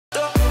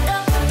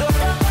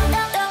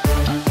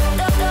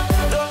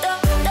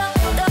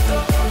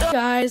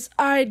guys,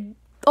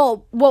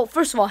 oh, well,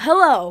 first of all,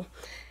 hello.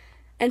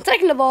 And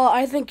second of all,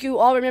 I think you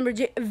all remember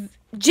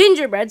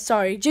Gingerbread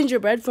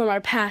from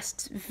our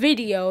past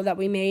video that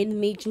we made,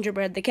 Meet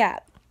Gingerbread the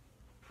Cat.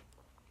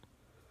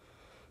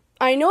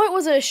 I know it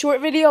was a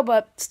short video,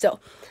 but still.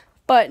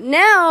 But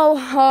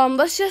now,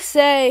 let's just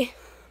say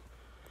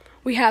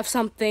we have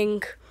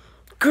something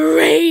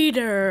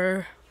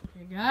greater.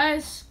 Okay,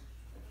 guys.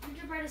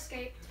 Gingerbread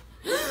escaped.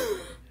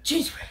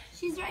 Gingerbread.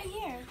 She's right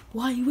here.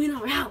 Why are you in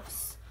our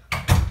house?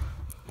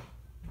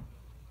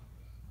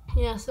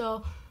 Yeah,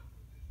 so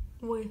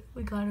we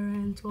got her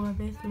into our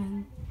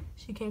basement.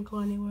 She can't go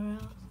anywhere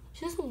else.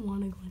 She doesn't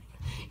want to go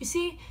anywhere. You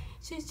see,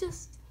 she's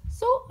just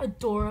so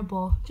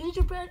adorable.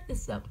 Gingerbread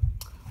is the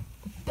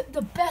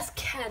best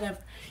cat ever.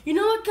 You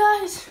know what,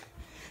 guys?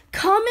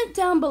 Comment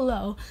down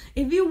below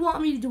if you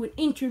want me to do an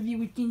interview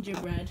with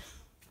Gingerbread.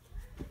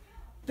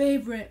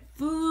 Favorite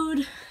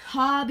food,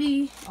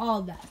 hobby,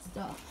 all that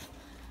stuff.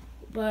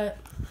 But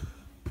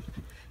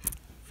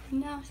for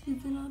now,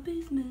 she's in our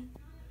basement.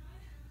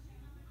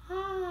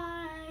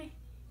 Hi.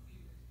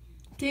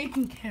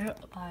 Taken care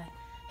of by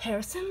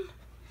Harrison,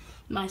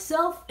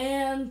 myself,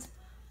 and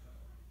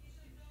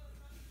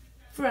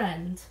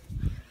friend.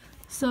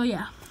 So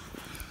yeah.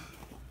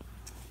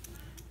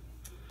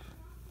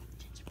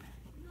 Gingerbread.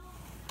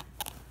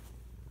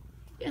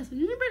 Yeah, so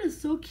Gingerbread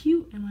is so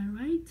cute, am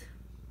I right?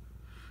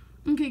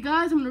 Okay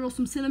guys, I'm gonna roll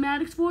some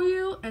cinematics for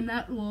you, and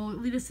that will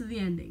lead us to the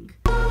ending.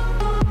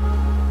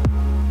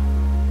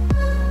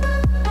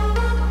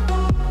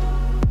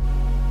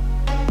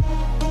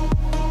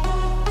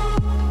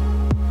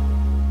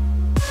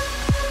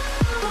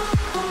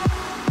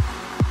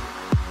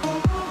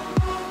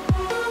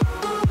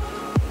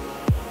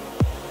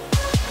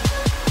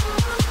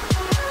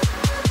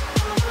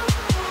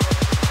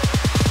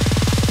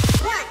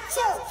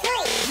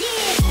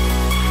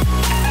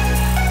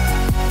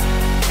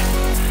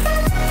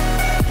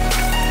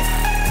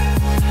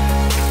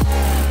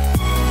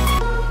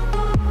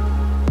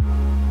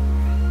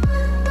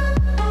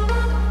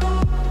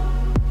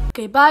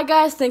 Okay, bye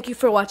guys. Thank you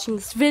for watching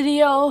this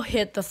video.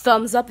 Hit the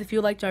thumbs up if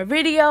you liked our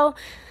video,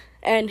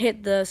 and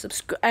hit the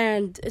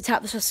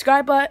tap the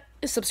subscribe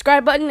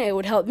button. It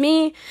would help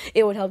me.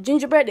 It would help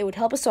Gingerbread. It would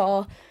help us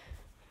all.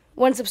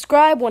 One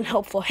subscribe, one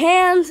helpful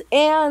hand,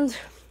 and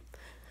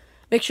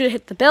make sure to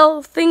hit the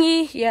bell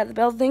thingy. Yeah, the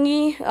bell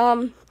thingy.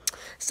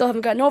 Still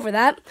haven't gotten over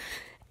that.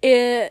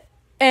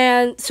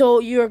 And so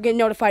you're getting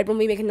notified when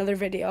we make another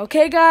video.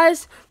 Okay,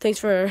 guys. Thanks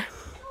for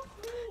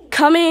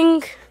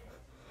coming.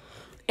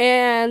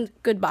 And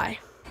goodbye.